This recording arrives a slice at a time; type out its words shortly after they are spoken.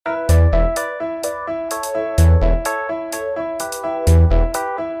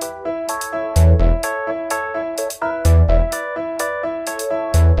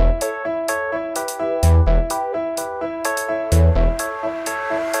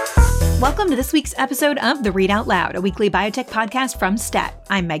Welcome to this week's episode of The Read Out Loud, a weekly biotech podcast from Stat.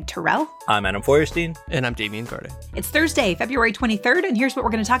 I'm Meg Terrell. I'm Adam Feuerstein. And I'm Damian Garde. It's Thursday, February 23rd, and here's what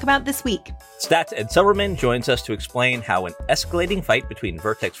we're going to talk about this week. Stat's Ed Silverman joins us to explain how an escalating fight between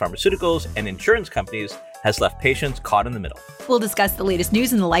Vertex Pharmaceuticals and insurance companies has left patients caught in the middle. We'll discuss the latest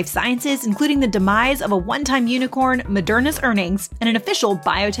news in the life sciences, including the demise of a one-time unicorn, Moderna's earnings, and an official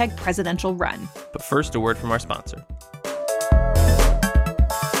biotech presidential run. But first, a word from our sponsor.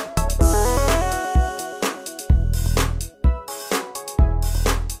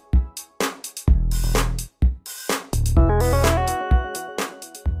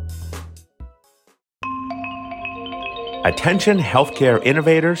 Attention healthcare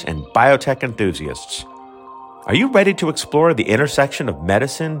innovators and biotech enthusiasts. Are you ready to explore the intersection of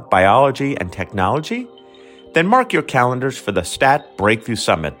medicine, biology, and technology? Then mark your calendars for the STAT Breakthrough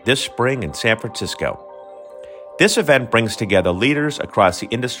Summit this spring in San Francisco. This event brings together leaders across the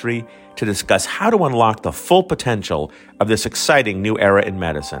industry to discuss how to unlock the full potential of this exciting new era in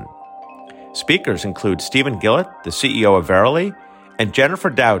medicine. Speakers include Stephen Gillett, the CEO of Verily, and Jennifer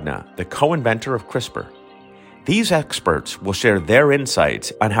Doudna, the co-inventor of CRISPR. These experts will share their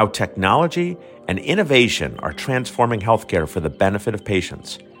insights on how technology and innovation are transforming healthcare for the benefit of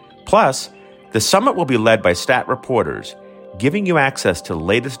patients. Plus, the summit will be led by STAT reporters, giving you access to the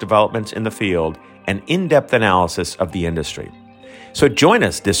latest developments in the field and in-depth analysis of the industry. So join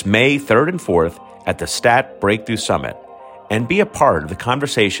us this May 3rd and 4th at the STAT Breakthrough Summit and be a part of the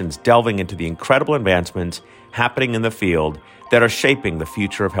conversations delving into the incredible advancements happening in the field that are shaping the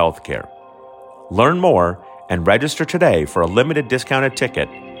future of healthcare. Learn more and register today for a limited discounted ticket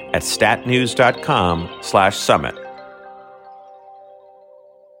at statnews.com/summit.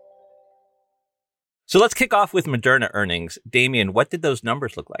 So let's kick off with Moderna earnings. Damian, what did those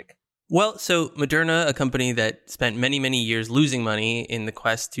numbers look like? Well, so Moderna, a company that spent many, many years losing money in the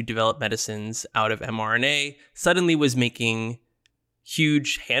quest to develop medicines out of mRNA, suddenly was making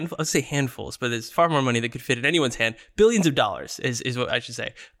huge handfuls, but there's far more money that could fit in anyone's hand. Billions of dollars is what I should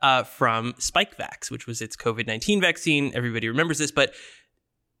say, from Spikevax, which was its COVID-19 vaccine. Everybody remembers this, but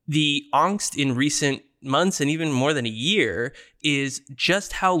the angst in recent months and even more than a year is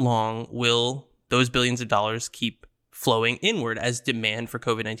just how long will those billions of dollars keep flowing inward as demand for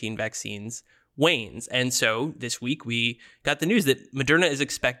COVID-19 vaccines wanes. And so this week we got the news that Moderna is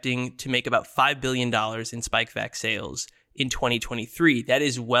expecting to make about $5 billion in Spikevax sales in 2023. That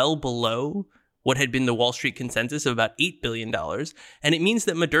is well below what had been the Wall Street consensus of about $8 billion. And it means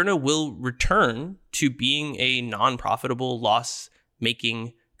that Moderna will return to being a non-profitable,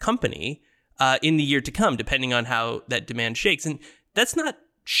 loss-making company in the year to come, depending on how that demand shakes. And that's not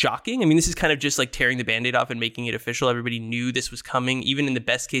shocking. I mean, this is kind of just like tearing the Band-Aid off and making it official. Everybody knew this was coming. Even in the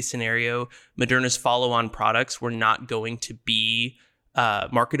best case scenario, Moderna's follow-on products were not going to be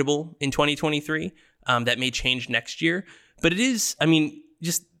marketable in 2023. That may change next year. But it is, I mean,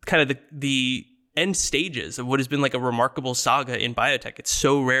 just kind of the end stages of what has been like a remarkable saga in biotech. It's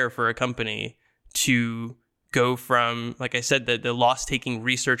so rare for a company to go from, like I said, the loss-taking,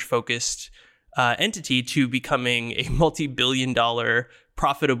 research-focused entity to becoming a multi-billion-dollar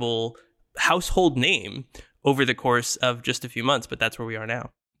profitable household name over the course of just a few months. But that's where we are now.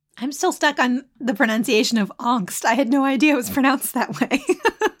 I'm still stuck on the pronunciation of angst. I had no idea it was pronounced that way.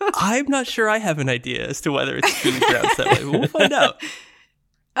 I'm not sure I have an idea as to whether it's truly pronounced that way. But we'll find out.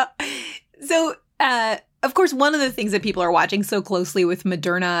 Of course, one of the things that people are watching so closely with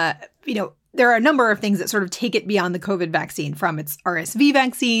Moderna, there are a number of things that sort of take it beyond the COVID vaccine, from its RSV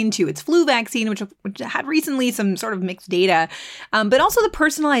vaccine to its flu vaccine, which had recently some sort of mixed data, but also the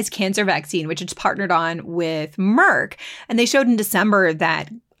personalized cancer vaccine, which it's partnered on with Merck. And they showed in December that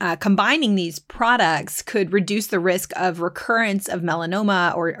combining these products could reduce the risk of recurrence of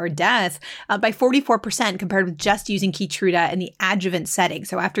melanoma or death by 44% compared with just using Keytruda in the adjuvant setting.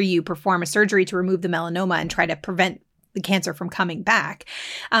 So after you perform a surgery to remove the melanoma and try to prevent the cancer from coming back.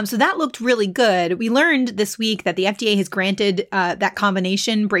 So that looked really good. We learned this week that the FDA has granted that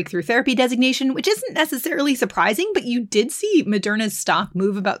combination breakthrough therapy designation, which isn't necessarily surprising, but you did see Moderna's stock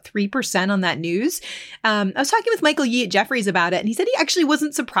move about 3% on that news. I was talking with Michael Yee at Jefferies about it, and he said he actually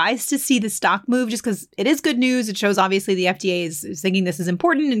wasn't surprised to see the stock move just because it is good news. It shows obviously the FDA is thinking this is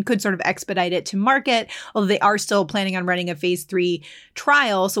important and could sort of expedite it to market, although they are still planning on running a phase 3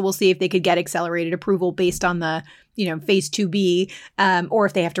 trial. So we'll see if they could get accelerated approval based on the phase 2B, or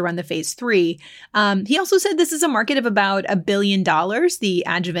if they have to run the phase 3. He also said this is a market of about $1 billion, the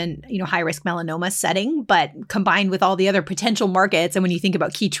adjuvant, high-risk melanoma setting, but combined with all the other potential markets. And when you think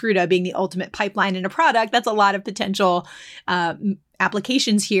about Keytruda being the ultimate pipeline in a product, that's a lot of potential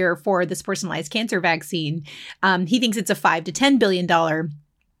applications here for this personalized cancer vaccine. He thinks it's a $5 to $10 billion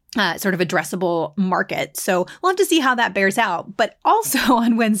sort of addressable market. So we'll have to see how that bears out. But also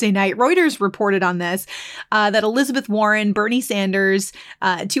on Wednesday night, Reuters reported on this, that Elizabeth Warren, Bernie Sanders,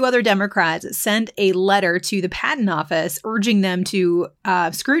 2 other Democrats sent a letter to the patent office urging them to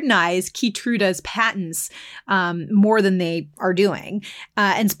scrutinize Keytruda's patents more than they are doing,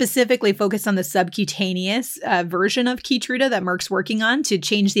 and specifically focus on the subcutaneous version of Keytruda that Merck's working on to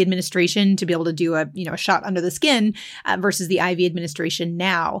change the administration to be able to do a shot under the skin versus the IV administration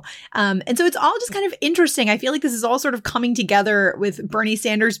now. And so it's all just kind of interesting. I feel like this is all sort of coming together with Bernie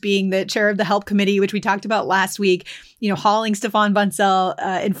Sanders being the chair of the HELP committee, which we talked about last week, hauling Stefan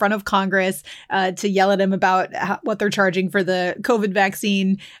Bancel in front of Congress to yell at him about what they're charging for the COVID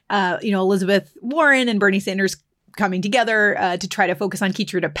vaccine. Elizabeth Warren and Bernie Sanders coming together to try to focus on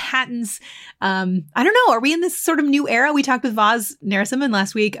Keytruda patents. I don't know. Are we in this sort of new era? We talked with Vaz Narasimhan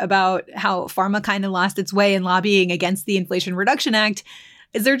last week about how pharma kind of lost its way in lobbying against the Inflation Reduction Act.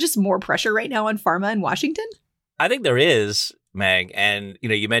 Is there just more pressure right now on pharma in Washington? I think there is, Meg. And,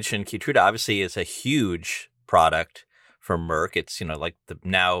 you mentioned Keytruda obviously is a huge product for Merck. It's, like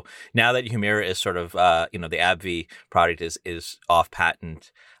now that Humira is sort of, the AbbVie product is off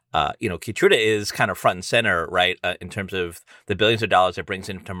patent. Keytruda is kind of front and center, right, in terms of the billions of dollars it brings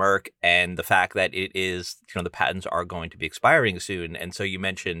into Merck and the fact that it is, the patents are going to be expiring soon. And so you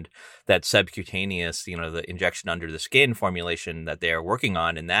mentioned that subcutaneous, the injection under the skin formulation that they're working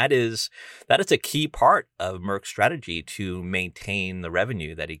on. And that is a key part of Merck's strategy to maintain the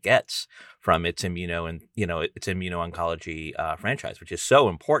revenue that it gets from its immuno-oncology franchise, which is so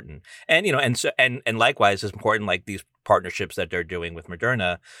important. And, and likewise is important, like these partnerships that they're doing with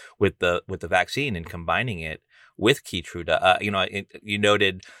Moderna with the vaccine and combining it with Keytruda. You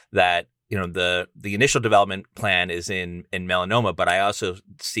noted that the initial development plan is in melanoma, but I also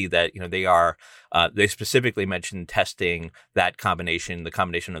see that they specifically mentioned testing the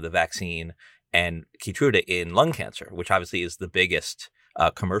combination of the vaccine and Keytruda in lung cancer, which obviously is the biggest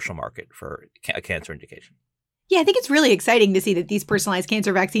commercial market for a cancer indication. Yeah, I think it's really exciting to see that these personalized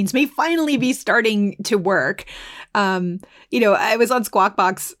cancer vaccines may finally be starting to work. I was on Squawk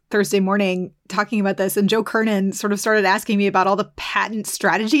Box Thursday morning talking about this, and Joe Kernan sort of started asking me about all the patent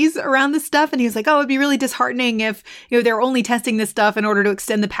strategies around this stuff. And he was like, it'd be really disheartening if, they're only testing this stuff in order to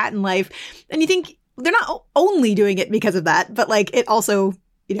extend the patent life. And you think they're not only doing it because of that, but it also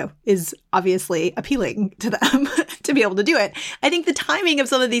is obviously appealing to them to be able to do it. I think the timing of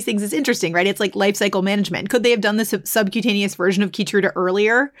some of these things is interesting, right? It's like life cycle management. Could they have done this subcutaneous version of Keytruda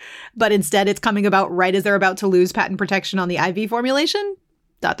earlier, but instead it's coming about right as they're about to lose patent protection on the IV formulation? ...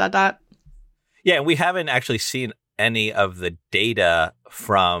 Yeah, and we haven't actually seen any of the data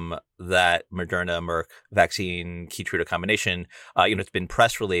from that Moderna Merck vaccine Keytruda combination. It's been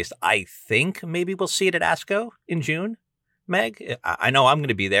press released. I think maybe we'll see it at ASCO in June. Meg, I know I'm going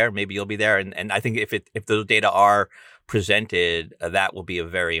to be there. Maybe you'll be there. And I think if those data are presented, that will be a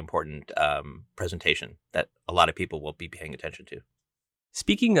very important presentation that a lot of people will be paying attention to.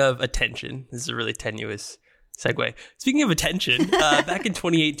 Speaking of attention, this is a really tenuous segue. Speaking of attention, back in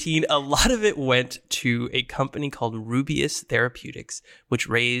 2018, a lot of it went to a company called Rubius Therapeutics, which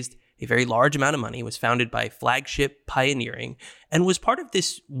raised a very large amount of money, was founded by Flagship Pioneering, and was part of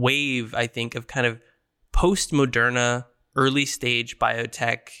this wave, I think, of kind of post-Moderna early stage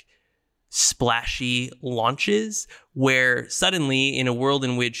biotech splashy launches where suddenly in a world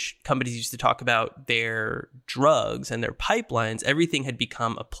in which companies used to talk about their drugs and their pipelines, everything had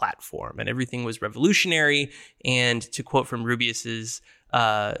become a platform and everything was revolutionary. And to quote from Rubius's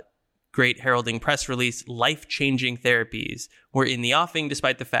great heralding press release, life-changing therapies were in the offing,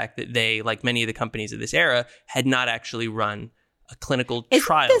 despite the fact that they, like many of the companies of this era, had not actually run a clinical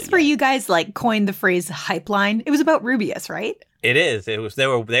trial. Is this where you guys coined the phrase hype line? It was about Rubius, right? It is. It was. They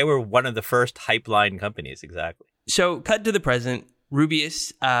were one of the first hype line companies. Exactly. So cut to the present,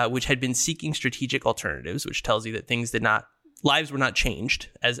 Rubius, which had been seeking strategic alternatives, which tells you that lives were not changed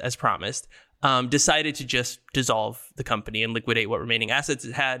as promised, decided to just dissolve the company and liquidate what remaining assets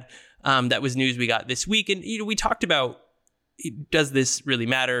it had. That was news we got this week. And we talked about, does this really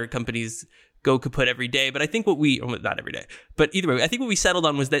matter? Companies go kaput every day. But I think not every day, but either way, I think what we settled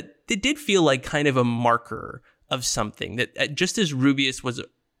on was that it did feel like kind of a marker of something that just as Rubius was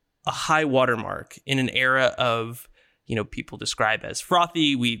a high watermark in an era of, people describe as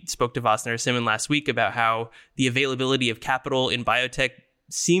frothy. We spoke to Vaz Narasimhan last week about how the availability of capital in biotech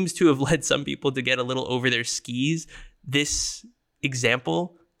seems to have led some people to get a little over their skis. This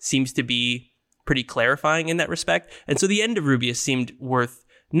example seems to be pretty clarifying in that respect. And so the end of Rubius seemed worth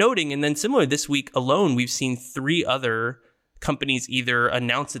noting. And then similar this week alone, we've seen 3 other companies either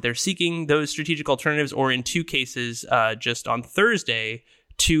announce that they're seeking those strategic alternatives or in 2 cases just on Thursday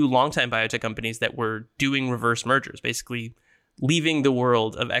two longtime biotech companies that were doing reverse mergers, basically leaving the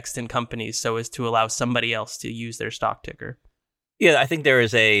world of extant companies so as to allow somebody else to use their stock ticker. Yeah, I think there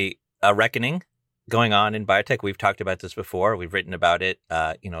is a reckoning going on in biotech. We've talked about this before. We've written about it.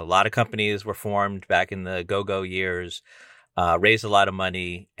 A lot of companies were formed back in the go-go years, raised a lot of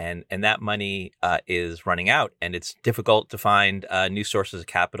money, and that money is running out, and it's difficult to find new sources of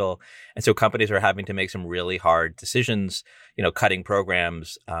capital. And so companies are having to make some really hard decisions, cutting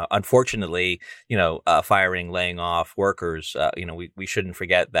programs, unfortunately, firing, laying off workers. We shouldn't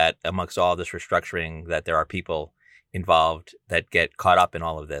forget that amongst all this restructuring, that there are people involved that get caught up in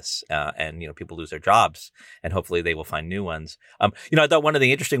all of this, and people lose their jobs, and hopefully they will find new ones. I thought one of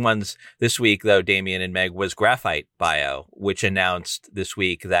the interesting ones this week, though, Damien and Meg, was Graphite Bio, which announced this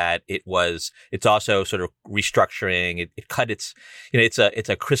week that it's also sort of restructuring. It cut its a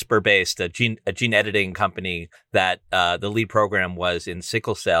CRISPR based gene editing company that the lead program was in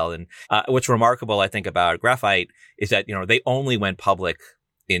sickle cell. And what's remarkable, I think, about Graphite is that they only went public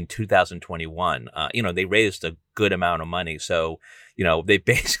in 2021. They raised a good amount of money. So, they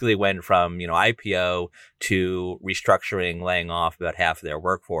basically went from, IPO to restructuring, laying off about half of their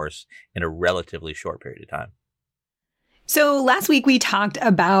workforce in a relatively short period of time. So last week we talked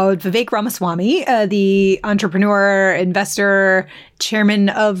about Vivek Ramaswamy, the entrepreneur, investor, chairman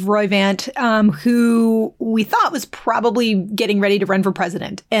of Roivant, who we thought was probably getting ready to run for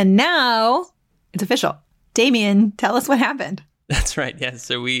president. And now it's official. Damien, tell us what happened. That's right. Yeah.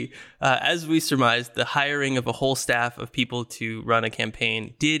 So we, as we surmised, the hiring of a whole staff of people to run a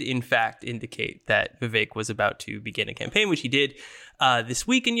campaign did, in fact, indicate that Vivek was about to begin a campaign, which he did this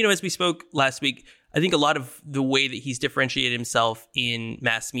week. And, as we spoke last week, I think a lot of the way that he's differentiated himself in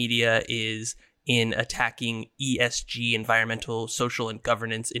mass media is in attacking ESG, environmental, social, and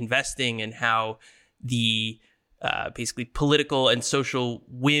governance investing, and how the basically political and social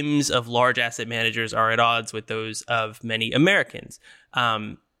whims of large asset managers are at odds with those of many Americans.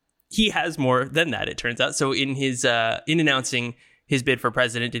 He has more than that, it turns out. So in his in announcing his bid for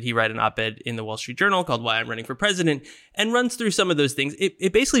president, did he write an op-ed in the Wall Street Journal called "Why I'm Running for President," and runs through some of those things.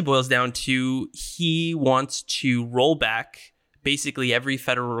 It basically boils down to he wants to roll back basically every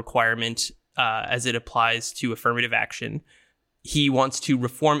federal requirement as it applies to affirmative action. He wants to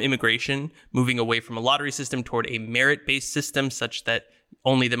reform immigration, moving away from a lottery system toward a merit-based system such that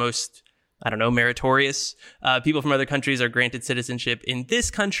only the most, meritorious people from other countries are granted citizenship in this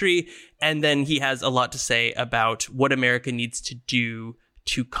country. And then he has a lot to say about what America needs to do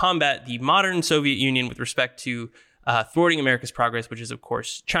to combat the modern Soviet Union with respect to thwarting America's progress, which is, of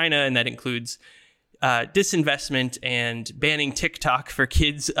course, China. And that includes disinvestment and banning TikTok for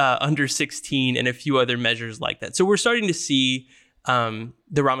kids under 16 and a few other measures like that. So we're starting to see the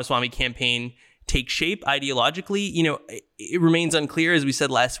Ramaswamy campaign take shape ideologically. It remains unclear, as we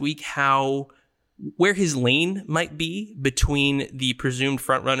said last week, where his lane might be between the presumed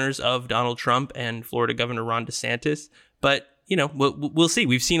frontrunners of Donald Trump and Florida Governor Ron DeSantis. But, we'll see.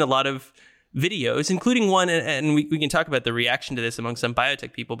 We've seen a lot of videos, including one, and we can talk about the reaction to this among some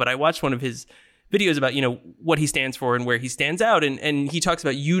biotech people, but I watched one of his videos about, what he stands for and where he stands out. And he talks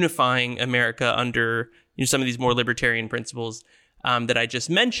about unifying America under, some of these more libertarian principles that I just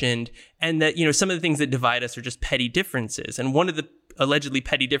mentioned. And that, some of the things that divide us are just petty differences. And one of the allegedly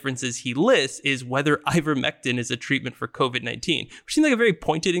petty differences he lists is whether ivermectin is a treatment for COVID-19, which seems like a very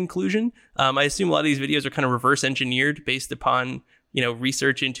pointed inclusion. I assume a lot of these videos are kind of reverse engineered based upon,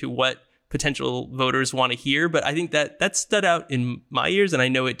 research into what potential voters want to hear. But I think that stood out in my ears, and I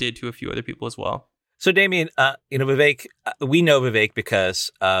know it did to a few other people as well. So, Damien, Vivek, we know Vivek because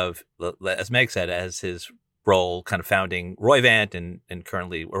of, as Meg said, as his role kind of founding Roivant and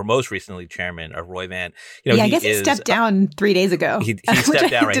currently, or most recently, chairman of Roivant. I guess he stepped down 3 days ago. He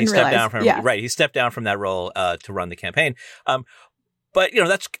stepped down, right? He stepped down from, yeah. Right. He stepped down from that role to run the campaign. But,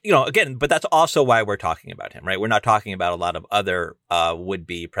 that's, again, but that's also why we're talking about him, right? We're not talking about a lot of other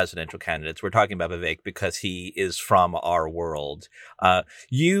would-be presidential candidates. We're talking about Vivek because he is from our world.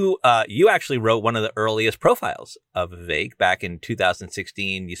 You actually wrote one of the earliest profiles of Vivek back in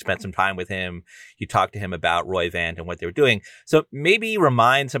 2016. You spent some time with him. You talked to him about Roivant and what they were doing. So maybe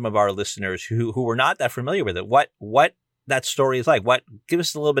remind some of our listeners who were not that familiar with it, what that story is like. Give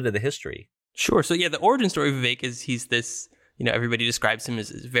us a little bit of the history. Sure. So, the origin story of Vivek is he's this, everybody describes him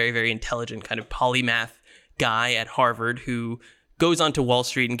as a very, very intelligent kind of polymath guy at Harvard who goes onto Wall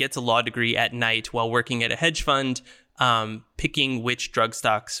Street and gets a law degree at night while working at a hedge fund, picking which drug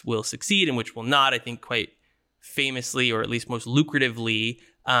stocks will succeed and which will not. I think quite famously, or at least most lucratively,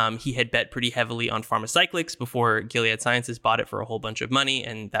 he had bet pretty heavily on Pharmacyclics before Gilead Sciences bought it for a whole bunch of money.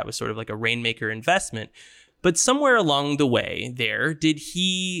 And that was sort of like a rainmaker investment. But somewhere along the way there, did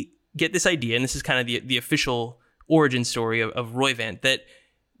he get this idea, and this is kind of the official origin story of Roivant, that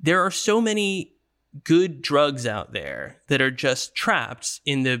there are so many good drugs out there that are just trapped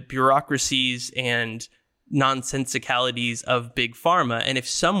in the bureaucracies and nonsensicalities of big pharma. And if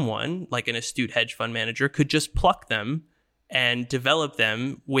someone, like an astute hedge fund manager, could just pluck them and develop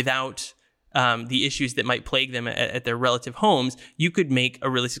them without the issues that might plague them at their relative homes, you could make a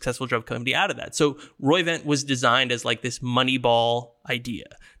really successful drug company out of that. So Roivant was designed as like this Moneyball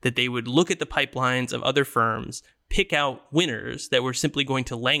idea, that they would look at the pipelines of other firms, pick out winners that were simply going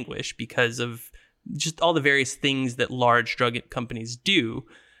to languish because of just all the various things that large drug companies do,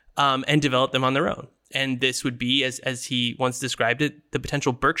 and develop them on their own. And this would be, as he once described it, the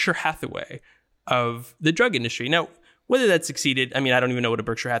potential Berkshire Hathaway of the drug industry. Now, whether that succeeded, I mean, I don't even know what a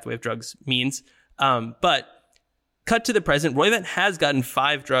Berkshire Hathaway of drugs means. But cut to the present, Roivant has gotten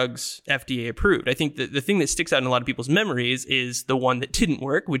 5 drugs FDA approved. I think the thing that sticks out in a lot of people's memories is the one that didn't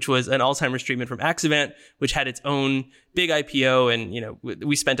work, which was an Alzheimer's treatment from Axivant, which had its own big IPO. And,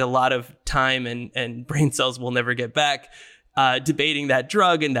 we spent a lot of time and brain cells we'll never get back debating that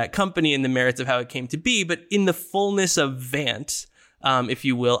drug and that company and the merits of how it came to be. But in the fullness of Vant, if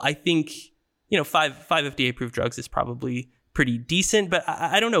you will, I think, 5 FDA-approved drugs is probably pretty decent. But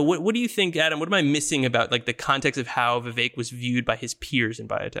I don't know. What do you think, Adam? What am I missing about like the context of how Vivek was viewed by his peers in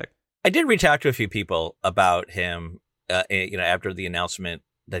biotech? I did reach out to a few people about him, after the announcement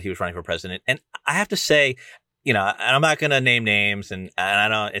that he was running for president. And I have to say, and I'm not going to name names, and I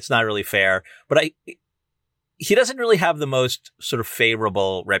know it's not really fair, but he doesn't really have the most sort of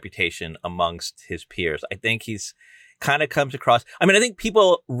favorable reputation amongst his peers. I think he's kind of comes across. I mean, I think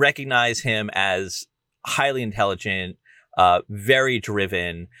people recognize him as highly intelligent, very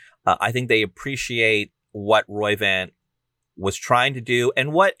driven. I think they appreciate what Roivant was trying to do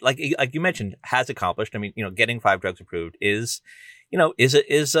and what, like you mentioned, has accomplished. I mean, getting 5 drugs approved is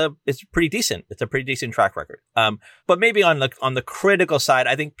pretty decent. It's a pretty decent track record. But maybe on the critical side,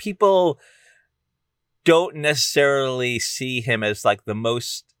 I think people don't necessarily see him as like the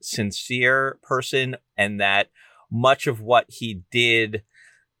most sincere person, and that much of what he did,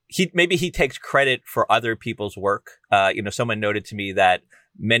 he takes credit for other people's work. Someone noted to me that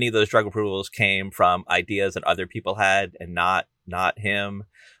many of those drug approvals came from ideas that other people had and not him.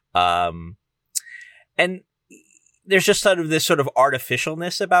 And there's just sort of this sort of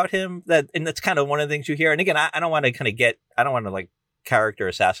artificialness about him and that's kind of one of the things you hear. And again, I don't want to like character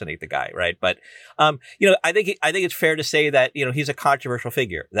assassinate the guy, right? But I think it's fair to say that he's a controversial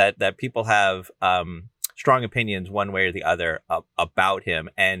figure, that people have strong opinions one way or the other about him,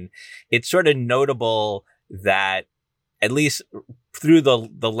 and it's sort of notable that at least through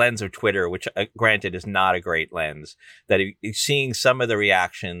the lens of Twitter, which granted is not a great lens, that he's seeing some of the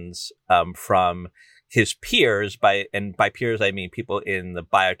reactions from his peers, by peers I mean people in the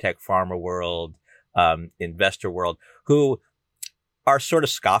biotech pharma world, investor world, who are sort of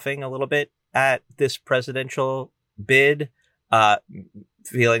scoffing a little bit at this presidential bid,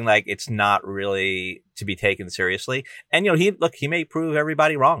 feeling like it's not really to be taken seriously. And, he may prove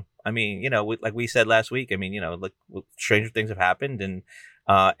everybody wrong. I mean, like we said last week, I mean, stranger things have happened,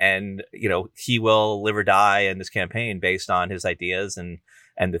 and he will live or die in this campaign based on his ideas and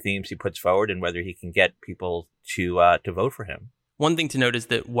the themes he puts forward and whether he can get people to vote for him. One thing to note is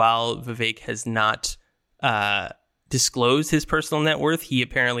that while Vivek has not disclosed his personal net worth, he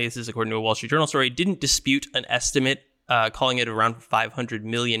apparently, this is according to a Wall Street Journal story, didn't dispute an estimate, calling it around $500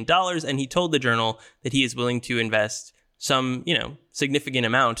 million. And he told the Journal that he is willing to invest some, significant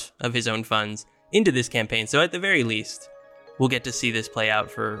amount of his own funds into this campaign. So at the very least, we'll get to see this play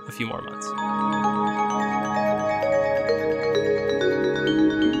out for a few more months.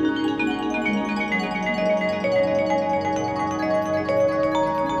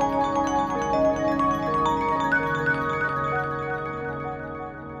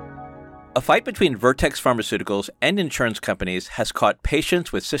 A fight between Vertex Pharmaceuticals and insurance companies has caught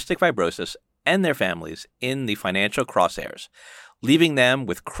patients with cystic fibrosis and their families in the financial crosshairs, leaving them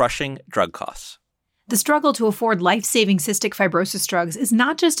with crushing drug costs. The struggle to afford life-saving cystic fibrosis drugs is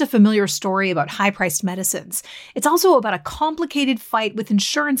not just a familiar story about high-priced medicines. It's also about a complicated fight with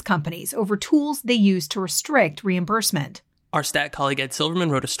insurance companies over tools they use to restrict reimbursement. Our stat colleague Ed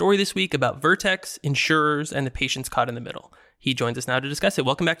Silverman wrote a story this week about Vertex, insurers, and the patients caught in the middle. He joins us now to discuss it.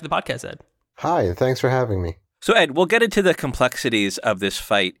 Welcome back to the podcast, Ed. Hi, and thanks for having me. So, Ed, we'll get into the complexities of this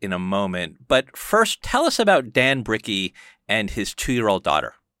fight in a moment. But first, tell us about Dan Brickey and his 2-year-old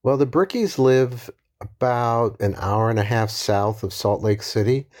daughter. Well, the Brickeys live about an hour and a half south of Salt Lake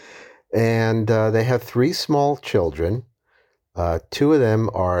City, and they have 3 small children. 2 of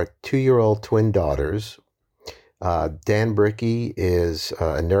them are 2-year-old twin daughters. Dan Brickey is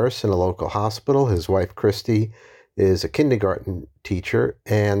a nurse in a local hospital. His wife, Christy, is a kindergarten teacher.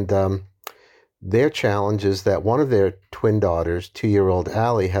 And their challenge is that one of their twin daughters, 2-year-old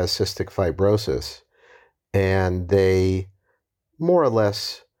Allie, has cystic fibrosis. And they more or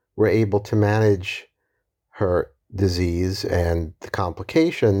less were able to manage her disease and the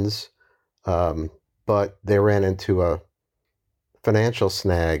complications, but they ran into a financial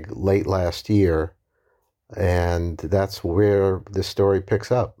snag late last year, and that's where the story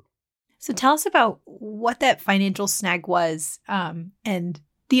picks up. So tell us about what that financial snag was, and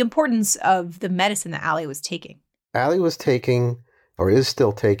the importance of the medicine that Allie was taking. Allie was taking, or is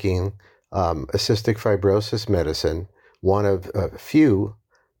still taking, a cystic fibrosis medicine, one of a few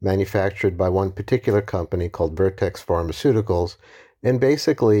manufactured by one particular company called Vertex Pharmaceuticals, and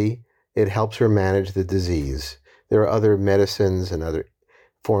basically it helps her manage the disease. There are other medicines and other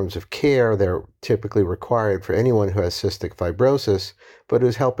forms of care that are typically required for anyone who has cystic fibrosis, but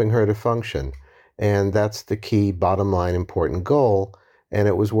is helping her to function. And that's the key, bottom line, important goal, and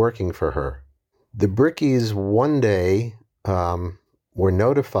it was working for her. The Brickeys one day were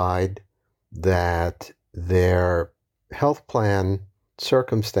notified that their health plan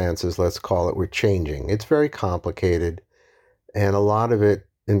circumstances, let's call it, were changing. It's very complicated, and a lot of it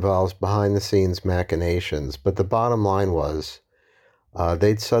involves behind-the-scenes machinations. But the bottom line was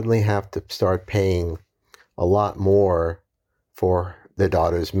they'd suddenly have to start paying a lot more for their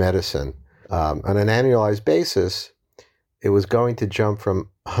daughter's medicine. On an annualized basis, it was going to jump from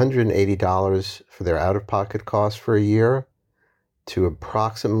 $180 for their out-of-pocket costs for a year to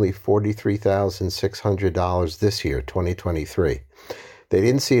approximately $43,600 this year, 2023. They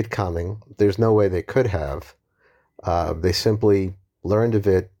didn't see it coming. There's no way they could have. They simply learned of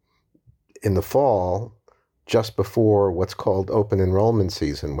it in the fall, just before what's called open enrollment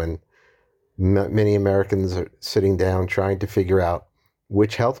season, when many Americans are sitting down trying to figure out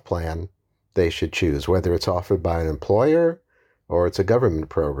which health plan they should choose, whether it's offered by an employer or it's a government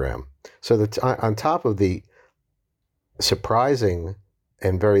program. So that on top of the surprising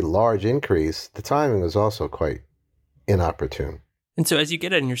and very large increase, the timing was also quite inopportune. And so as you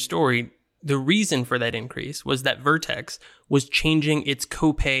get at in your story, the reason for that increase was that Vertex was changing its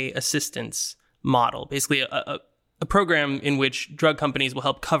copay assistance model, basically a program in which drug companies will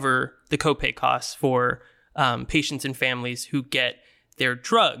help cover the copay costs for patients and families who get their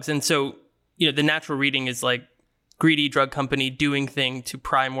drugs. And so, the natural reading is like greedy drug company doing thing to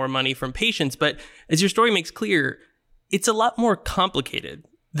pry more money from patients. But as your story makes clear, it's a lot more complicated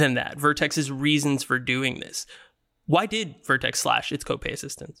than that, Vertex's reasons for doing this. Why did Vertex slash its copay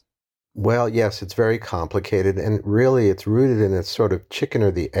assistance? Well, yes, it's very complicated, and really it's rooted in a sort of chicken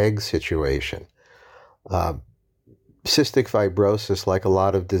or the egg situation. Cystic fibrosis, like a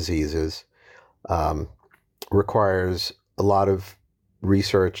lot of diseases, requires a lot of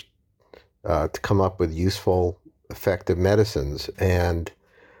research to come up with useful, effective medicines. And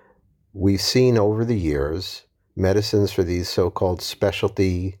we've seen over the years medicines for these so-called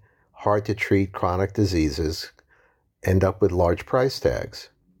specialty, hard-to-treat chronic diseases end up with large price tags.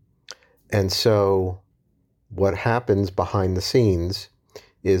 And so what happens behind the scenes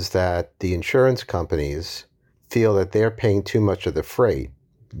is that the insurance companies feel that they're paying too much of the freight.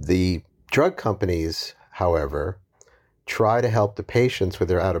 The drug companies, however, try to help the patients with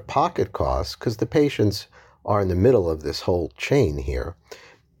their out-of-pocket costs, because the patients are in the middle of this whole chain here.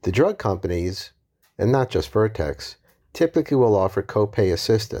 The drug companies, and not just Vertex, typically will offer copay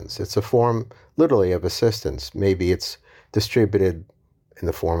assistance. It's a form, literally, of assistance. Maybe it's distributed in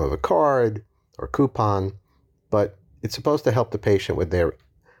the form of a card or coupon, but it's supposed to help the patient with their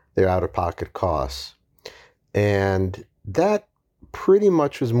out-of-pocket costs. And that pretty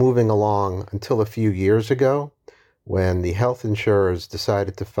much was moving along until a few years ago, when the health insurers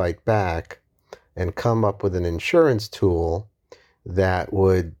decided to fight back and come up with an insurance tool that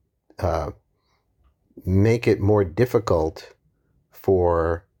would make it more difficult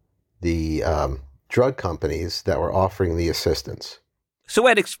for the drug companies that were offering the assistance. So,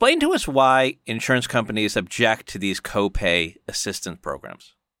 Ed, explain to us why insurance companies object to these copay assistance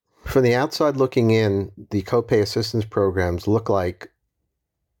programs. From the outside looking in, the copay assistance programs look like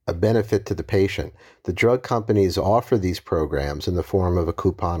a benefit to the patient. The drug companies offer these programs in the form of a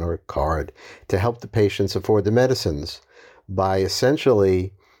coupon or a card to help the patients afford the medicines by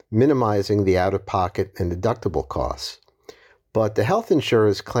essentially minimizing the out-of-pocket and deductible costs. But the health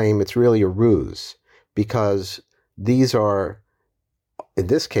insurers claim it's really a ruse, because these are, in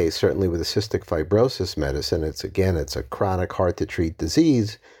this case, certainly with a cystic fibrosis medicine, it's a chronic, hard-to-treat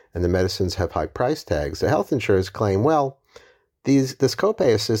disease, and the medicines have high price tags. The health insurers claim, well, this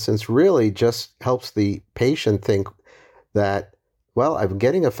copay assistance really just helps the patient think that, well, I'm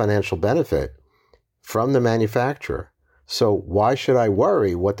getting a financial benefit from the manufacturer, so why should I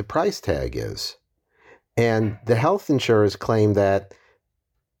worry what the price tag is? And the health insurers claim that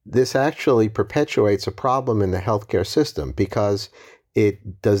this actually perpetuates a problem in the healthcare system because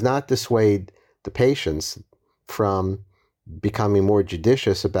it does not dissuade the patients from becoming more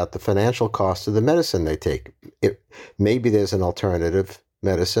judicious about the financial cost of the medicine they take. Maybe there's an alternative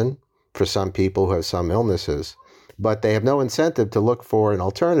medicine for some people who have some illnesses, but they have no incentive to look for an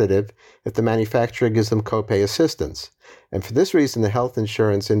alternative if the manufacturer gives them copay assistance. And for this reason, the health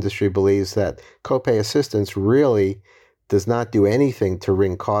insurance industry believes that copay assistance really does not do anything to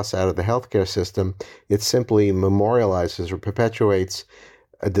wring costs out of the healthcare system. It simply memorializes or perpetuates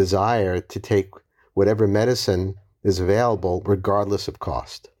a desire to take whatever medicine is available regardless of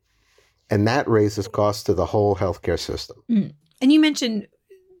cost. And that raises costs to the whole healthcare system. And you mentioned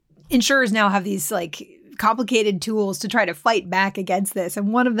insurers now have these complicated tools to try to fight back against this.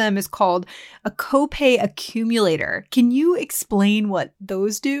 And one of them is called a copay accumulator. Can you explain what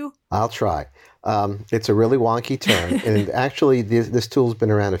those do? I'll try. It's a really wonky term. And actually, this tool's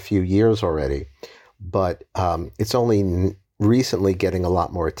been around a few years already, but it's only recently getting a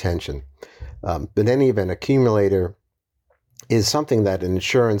lot more attention. But in any event, accumulator is something that an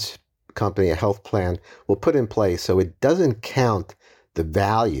insurance company, a health plan, will put in place so it doesn't count the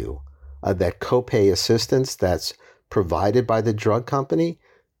value of that copay assistance that's provided by the drug company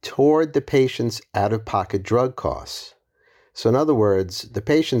toward the patient's out-of-pocket drug costs. So in other words, the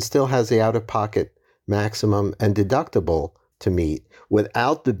patient still has the out-of-pocket maximum and deductible to meet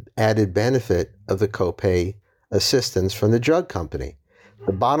without the added benefit of the copay assistance from the drug company.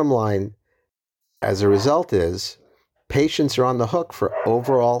 The bottom line, as a result, is patients are on the hook for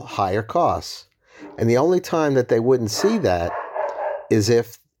overall higher costs. And the only time that they wouldn't see that is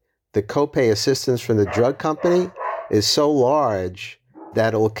if the copay assistance from the drug company is so large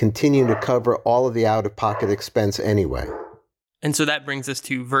that it will continue to cover all of the out-of-pocket expense anyway. And so that brings us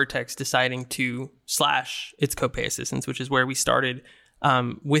to Vertex deciding to slash its copay assistance, which is where we started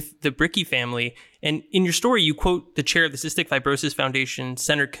with the Bricky family. And in your story, you quote the chair of the Cystic Fibrosis Foundation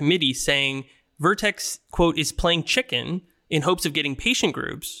Center Committee saying, Vertex, quote, is playing chicken in hopes of getting patient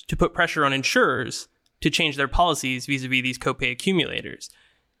groups to put pressure on insurers to change their policies vis-a-vis these copay accumulators.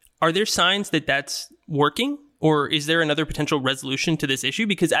 Are there signs that that's working? Or is there another potential resolution to this issue?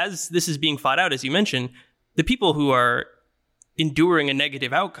 Because as this is being fought out, as you mentioned, the people who are enduring a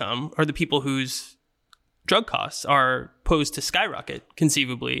negative outcome are the people whose drug costs are posed to skyrocket,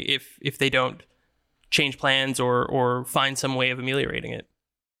 conceivably, if they don't change plans or find some way of ameliorating it.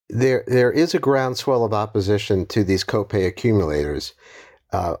 There is a groundswell of opposition to these copay accumulators.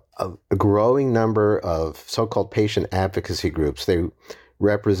 A growing number of so-called patient advocacy groups. They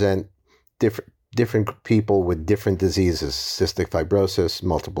represent different people with different diseases: cystic fibrosis,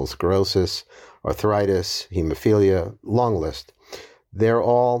 multiple sclerosis, arthritis, hemophilia, long list. They're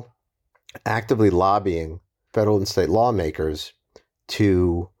all actively lobbying federal and state lawmakers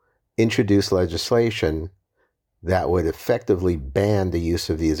to introduce legislation that would effectively ban the use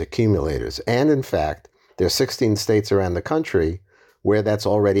of these accumulators. And in fact, there are 16 states around the country where that's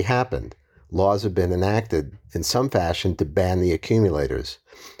already happened. Laws have been enacted in some fashion to ban the accumulators.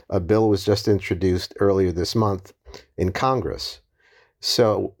 A bill was just introduced earlier this month in Congress.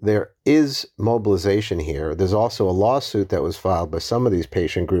 So there is mobilization here. There's also a lawsuit that was filed by some of these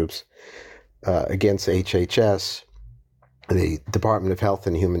patient groups against HHS, the Department of Health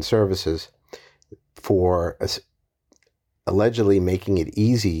and Human Services, for allegedly making it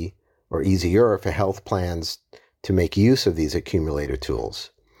easy or easier for health plans to make use of these accumulator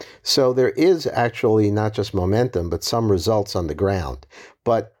tools. So there is actually not just momentum, but some results on the ground.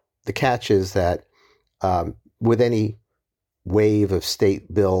 But the catch is that with any wave of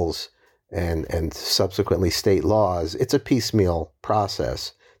state bills and subsequently state laws, it's a piecemeal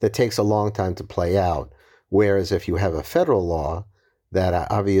process that takes a long time to play out. Whereas if you have a federal law that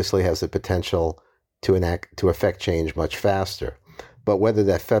obviously has the potential to affect change much faster. But whether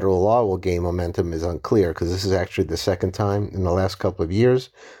that federal law will gain momentum is unclear, because this is actually the second time in the last couple of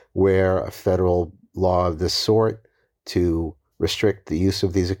years where a federal law of this sort to restrict the use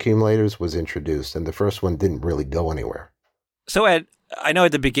of these accumulators was introduced, and the first one didn't really go anywhere. So, Ed, I know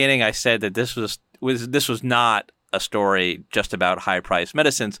at the beginning I said that this was not a story just about high-priced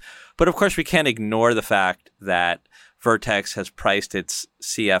medicines, but of course we can't ignore the fact that Vertex has priced its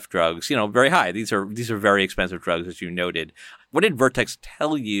CF drugs, very high. These are very expensive drugs, as you noted. What did Vertex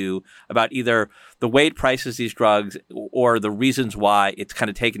tell you about either the way it prices these drugs or the reasons why it's kind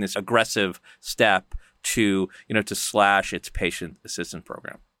of taken this aggressive step to slash its patient assistance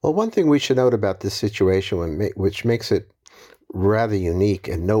program? Well, one thing we should note about this situation, which makes it rather unique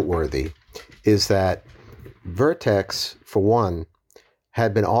and noteworthy, is that Vertex, for one,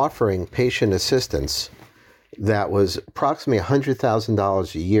 had been offering patient assistance that was approximately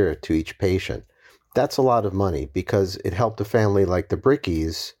 $100,000 a year to each patient. That's a lot of money because it helped a family like the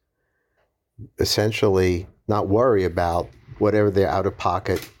Brickies essentially not worry about whatever their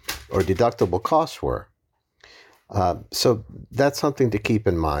out-of-pocket or deductible costs were. So that's something to keep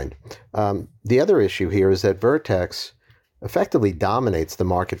in mind. The other issue here is that Vertex effectively dominates the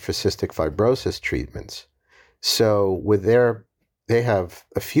market for cystic fibrosis treatments. So they have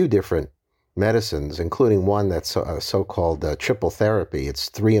a few different medicines, including one that's so-called triple therapy. It's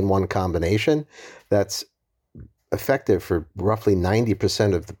 3-in-1 combination that's effective for roughly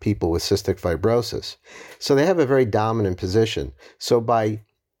 90% of the people with cystic fibrosis. So they have a very dominant position. So by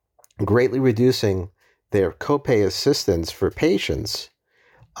greatly reducing their copay assistance for patients,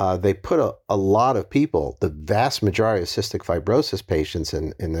 they put a lot of people, the vast majority of cystic fibrosis patients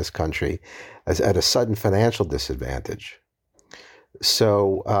in this country, at a sudden financial disadvantage.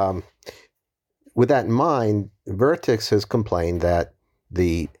 So with that in mind, Vertex has complained that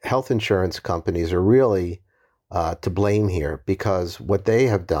the health insurance companies are really to blame here because what they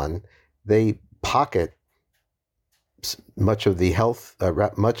have done, they pocket much of the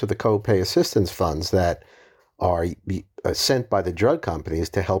copay assistance funds that are sent by the drug companies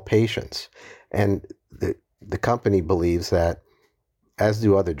to help patients. And the company believes that, as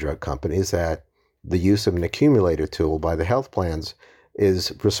do other drug companies, that the use of an accumulator tool by the health plans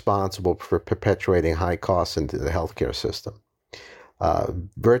is responsible for perpetuating high costs into the healthcare system.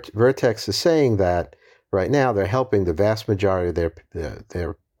 Vertex is saying that right now they're helping the vast majority of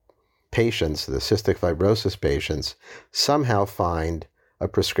their patients, the cystic fibrosis patients, somehow find a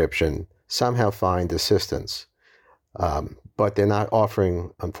prescription, somehow find assistance. But they're not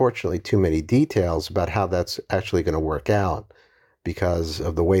offering, unfortunately, too many details about how that's actually going to work out because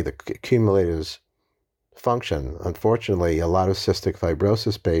of the way the accumulators function. Unfortunately, a lot of cystic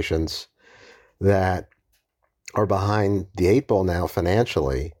fibrosis patients that are behind the 8 ball now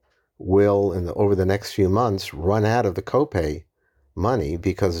financially will, over the next few months, run out of the copay money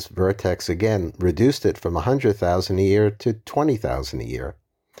because Vertex, again, reduced it from $100,000 a year to $20,000 a year.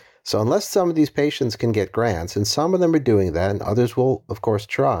 So unless some of these patients can get grants, and some of them are doing that, and others will, of course,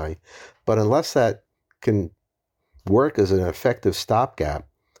 try, but unless that can work as an effective stopgap,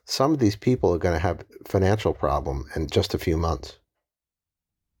 some of these people are going to have a financial problem in just a few months.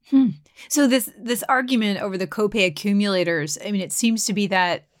 So this argument over the copay accumulators, I mean, it seems to be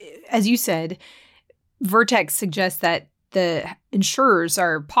that, as you said, Vertex suggests that the insurers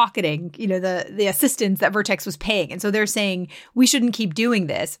are pocketing, the assistance that Vertex was paying. And so they're saying we shouldn't keep doing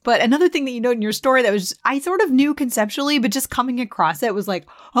this. But another thing that you note in your story that was, I sort of knew conceptually, but just coming across it was like,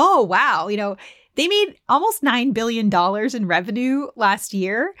 oh, wow, they made almost $9 billion in revenue last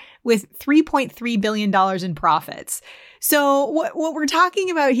year with $3.3 billion in profits. So what we're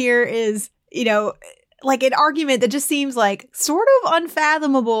talking about here is, like an argument that just seems like sort of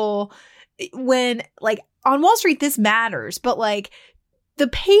unfathomable when, like, on Wall Street, this matters, but like the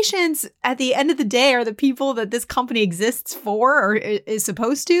patients at the end of the day are the people that this company exists for or is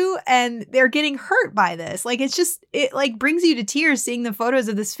supposed to, and they're getting hurt by this. Like, it like brings you to tears seeing the photos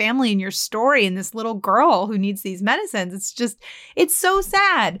of this family in your story and this little girl who needs these medicines. It's so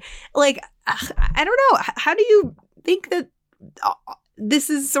sad. Like, I don't know. How do you think that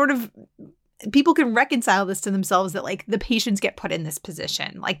this is sort of, people can reconcile this to themselves, that like the patients get put in this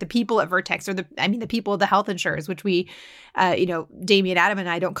position, like the people at Vertex or the people of the health insurers, which we, Damien, Adam, and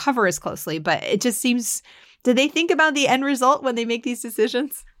I don't cover as closely, but it just seems, do they think about the end result when they make these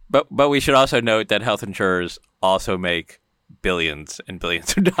decisions? But we should also note that health insurers also make billions and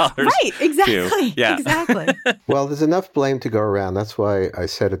billions of dollars. Right, exactly. Too. Yeah. Exactly. Well, there's enough blame to go around. That's why I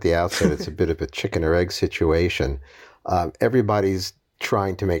said at the outset, it's a bit of a chicken or egg situation. Everybody's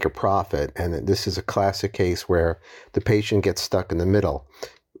trying to make a profit, and this is a classic case where the patient gets stuck in the middle.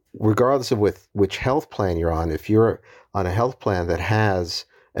 Regardless of which health plan you're on, if you're on a health plan that has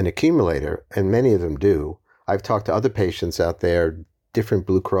an accumulator, and many of them do, I've talked to other patients out there, different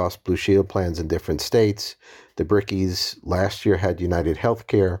Blue Cross Blue Shield plans in different states. The Brickies last year had United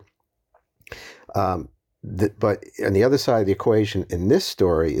Healthcare. But on the other side of the equation in this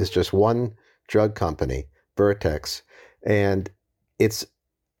story is just one drug company, Vertex, and it's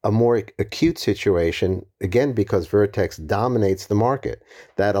a more acute situation, again, because Vertex dominates the market.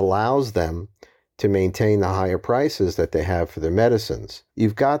 That allows them to maintain the higher prices that they have for their medicines.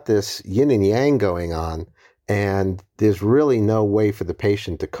 You've got this yin and yang going on and there's really no way for the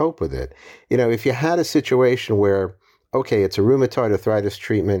patient to cope with it. If you had a situation where, okay, it's a rheumatoid arthritis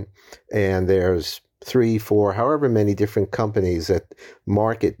treatment and there's 3, 4, however many different companies that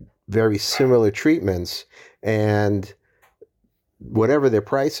market very similar treatments, and whatever their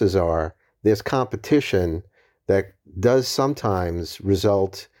prices are, there's competition that does sometimes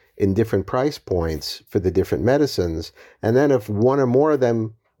result in different price points for the different medicines. And then if one or more of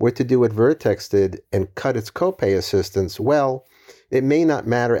them were to do what Vertex did and cut its copay assistance, well, it may not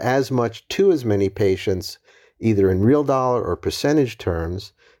matter as much to as many patients, either in real dollar or percentage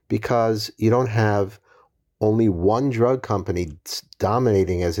terms, because you don't have only one drug company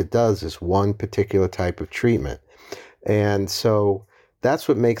dominating as it does this one particular type of treatment. And so that's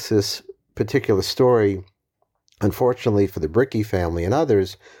what makes this particular story, unfortunately for the Bricky family and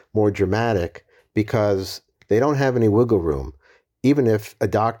others, more dramatic, because they don't have any wiggle room. Even if a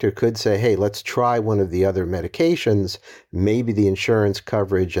doctor could say, hey, let's try one of the other medications, maybe the insurance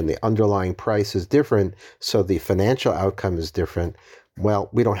coverage and the underlying price is different, so the financial outcome is different. Well,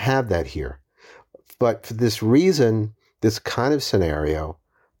 we don't have that here. But for this reason, this kind of scenario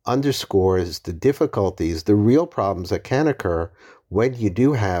underscores the difficulties, the real problems that can occur when you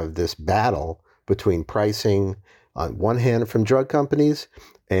do have this battle between pricing on one hand from drug companies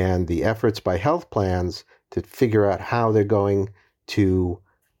and the efforts by health plans to figure out how they're going to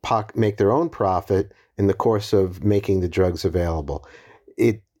make their own profit in the course of making the drugs available.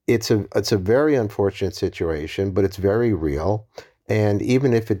 It's a very unfortunate situation, but it's very real. And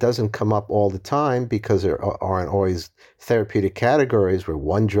even if it doesn't come up all the time, because there aren't always therapeutic categories where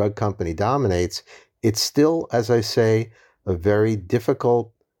one drug company dominates, it's still, as I say, a very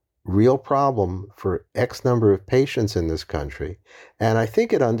difficult, real problem for X number of patients in this country. And I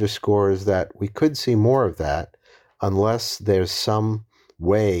think it underscores that we could see more of that unless there's some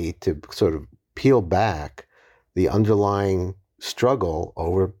way to sort of peel back the underlying struggle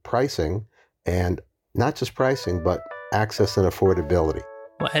over pricing, and not just pricing, but access and affordability.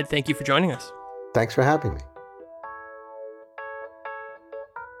 Well, Ed, thank you for joining us. Thanks for having me.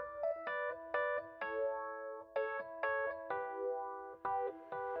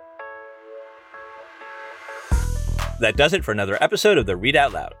 That does it for another episode of the Read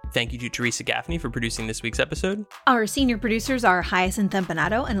Out Loud. Thank you to Teresa Gaffney for producing this week's episode. Our senior producers are Hyacinth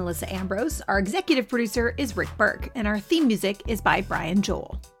Empanato and Alyssa Ambrose. Our executive producer is Rick Burke, and our theme music is by Brian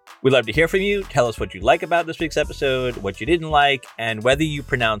Joel. We'd love to hear from you. Tell us what you like about this week's episode, what you didn't like, and whether you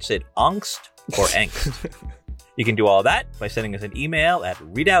pronounce it angst or angst. You can do all that by sending us an email at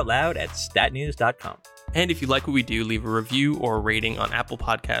readoutloud@statnews.com. And if you like what we do, leave a review or a rating on Apple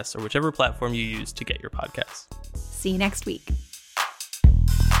Podcasts or whichever platform you use to get your podcasts. See you next week.